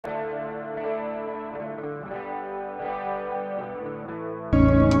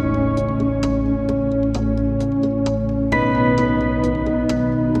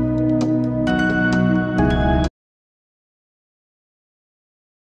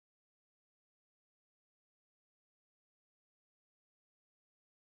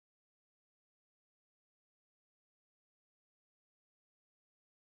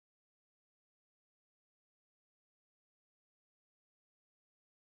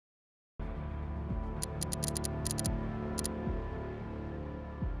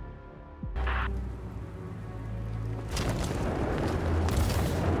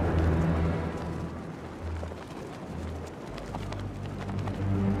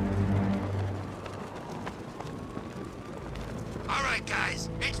right, guys,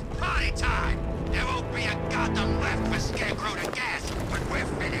 it's party time! There won't be a goddamn left for Scarecrow to gas when we're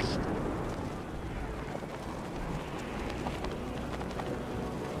finished!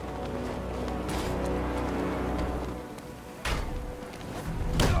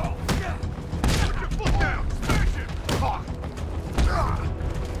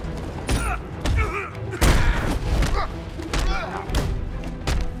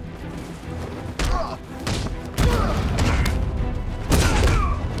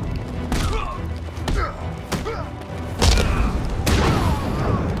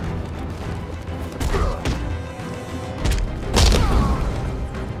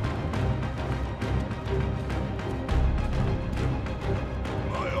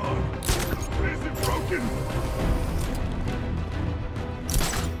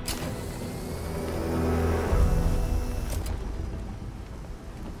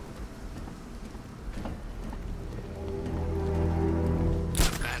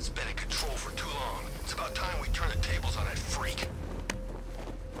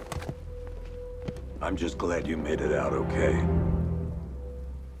 I'm just glad you made it out okay.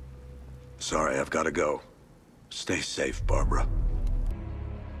 Sorry, I've got to go. Stay safe, Barbara.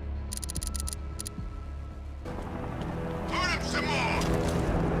 Put him some more!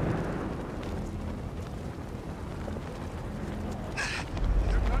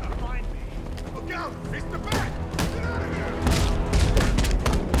 They're gonna find me. Look out! It's the back! Get out of here!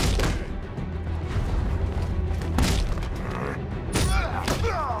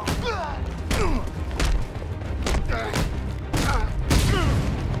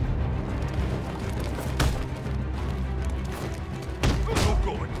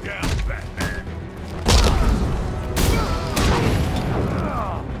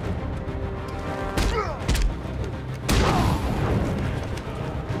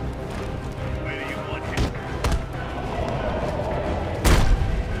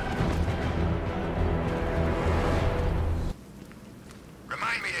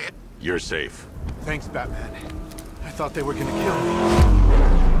 You're safe. Thanks, Batman. I thought they were gonna kill me.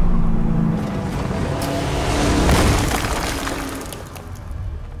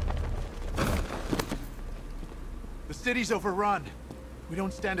 The city's overrun. We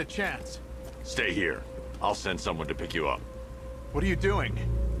don't stand a chance. Stay here. I'll send someone to pick you up. What are you doing?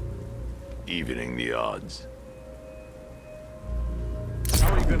 Evening the odds.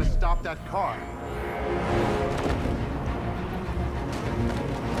 How are you gonna stop that car?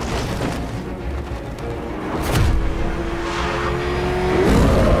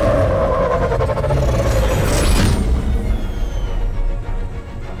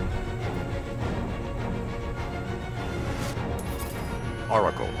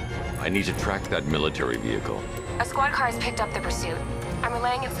 Oracle, I need to track that military vehicle. A squad car has picked up the pursuit. I'm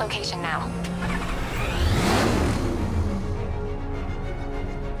relaying its location now.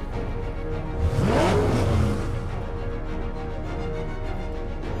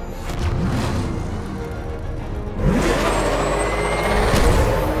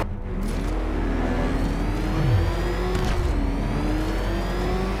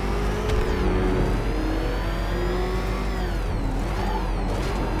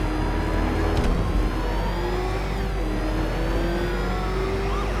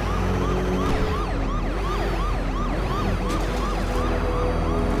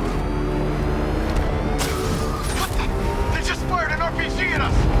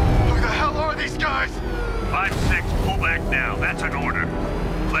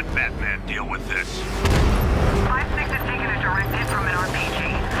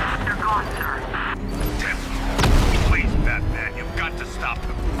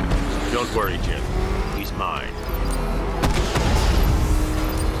 Don't worry, Jim. He's mine.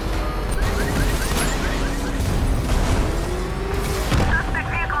 Suspect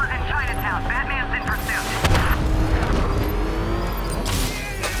vehicle is in Chinatown. Batman's in pursuit.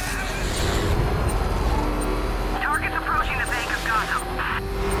 Target's approaching the Bank of Gotham.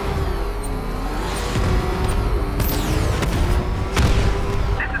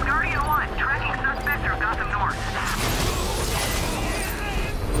 This is Guardian 1, tracking suspect through Gotham North.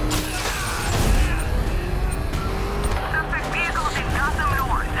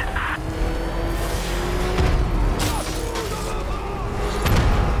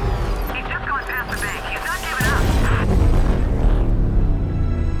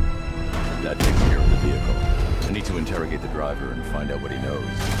 Interrogate the driver and find out what he knows.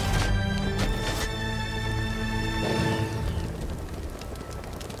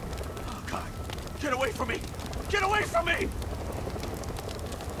 Oh, God. Get away from me! Get away from me!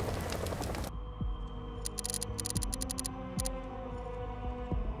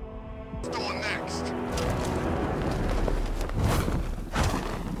 What's going next?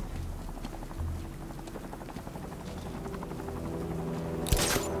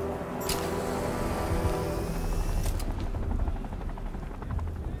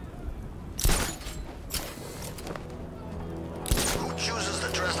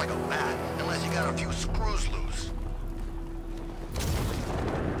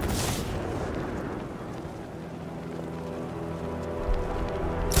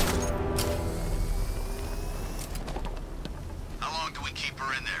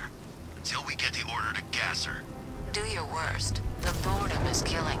 her in there. Until we get the order to gas her. Do your worst. The boredom is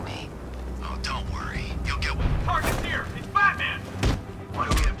killing me. Oh, don't worry. You'll get... Target's here! It's Batman! Why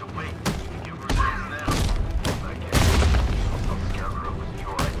do we have to wait? We can give her this now. I guess. The Scarecrow was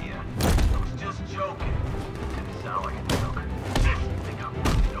your idea. I was just joking. Didn't sound like a joke. You think I'm going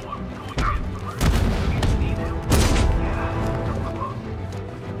to know I'm going in for her? You need him? Yeah, don't close.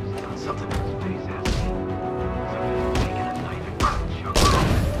 He's done something to his face, hasn't he? Somebody's taken a knife and got choked.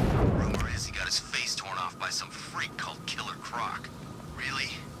 Rumor is he got his face torn off by some freak called Killer Croc. Really?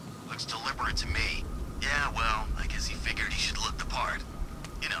 Looks deliberate to me. Yeah, well, I guess he figured he should look the part.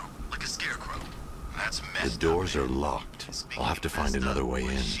 You know, like a scarecrow. That's messed The doors up, are man. locked. Speaking I'll have to of find messed another up, way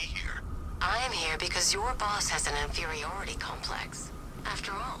why in. is she here? I am here because your boss has an inferiority complex.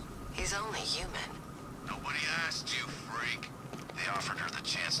 After all, he's only human. Nobody asked you, freak. They offered her the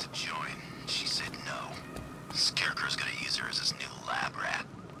chance to join. She said no. Scarecrow's gonna use her as his new lab rat.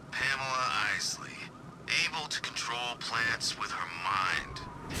 Pamela Isley. Able to control plants with her mind.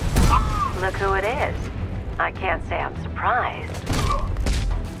 Look who it is. I can't say I'm surprised.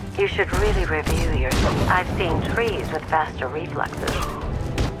 You should really review your... I've seen trees with faster reflexes.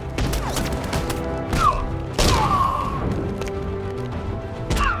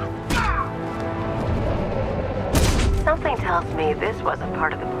 Something tells me this wasn't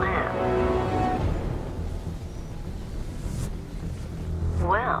part of the plan.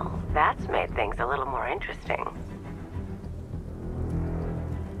 Well, that's made things a little more interesting.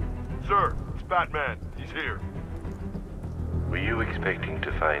 Sir, it's Batman. He's here. Were you expecting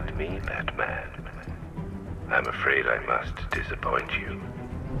to find me, Batman? I'm afraid I must disappoint you.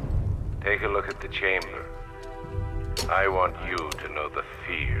 Take a look at the chamber. I want you to know the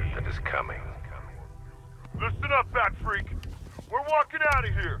fear that is coming. Listen up, Bat Freak. We're walking out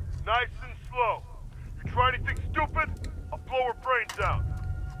of here, nice and slow. You try anything stupid, I'll blow her brains out.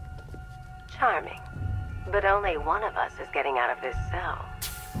 Charming. But only one of us is getting out of this cell.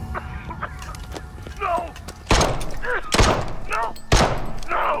 No! No!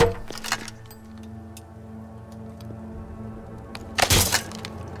 No!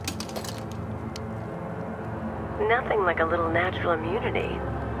 Nothing like a little natural immunity.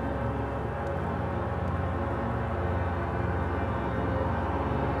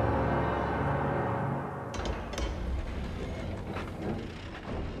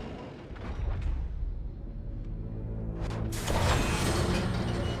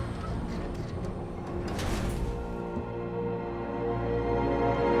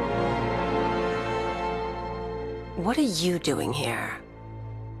 What are you doing here?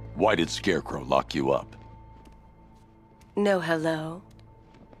 Why did Scarecrow lock you up? No hello?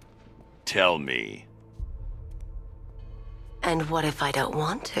 Tell me. And what if I don't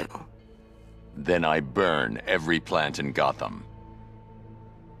want to? Then I burn every plant in Gotham.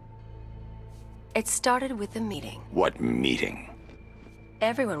 It started with a meeting. What meeting?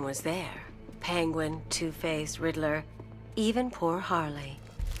 Everyone was there. Penguin, Two-Face, Riddler, even poor Harley.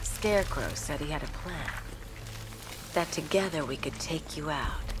 Scarecrow said he had a plan. That together we could take you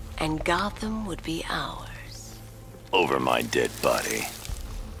out, and Gotham would be ours. Over my dead body.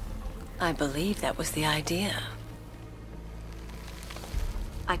 I believe that was the idea.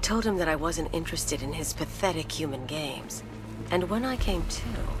 I told him that I wasn't interested in his pathetic human games. And when I came to,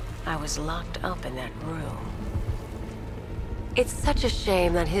 I was locked up in that room. It's such a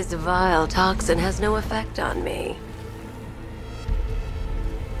shame that his vile toxin has no effect on me.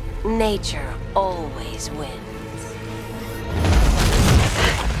 Nature always wins.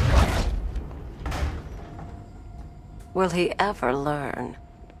 Will he ever learn?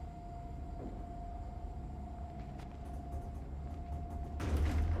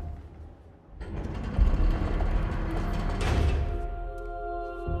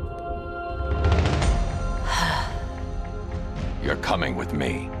 You're coming with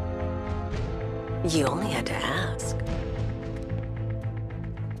me. You only had to ask.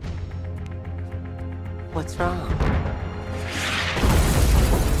 What's wrong?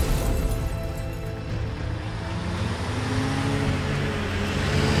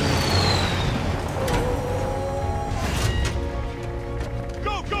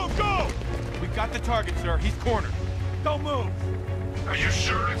 Go, go, go! We got the target, sir. He's cornered. Don't move. Are you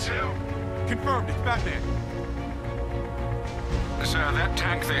sure it's him? Confirmed, it's Batman. Sir, that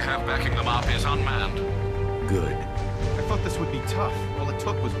tank they have backing them up is unmanned. Good. I thought this would be tough. All it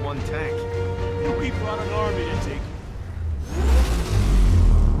took was one tank. We brought an army to take.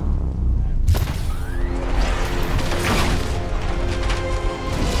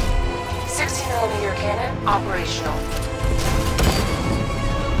 .60mm cannon operational.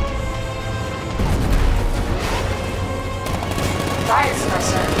 Fire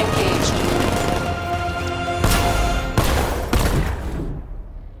suppressor engaged.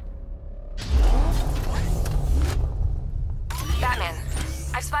 Batman,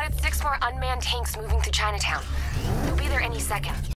 I've spotted 6 more unmanned tanks moving through Chinatown. They'll be there any second.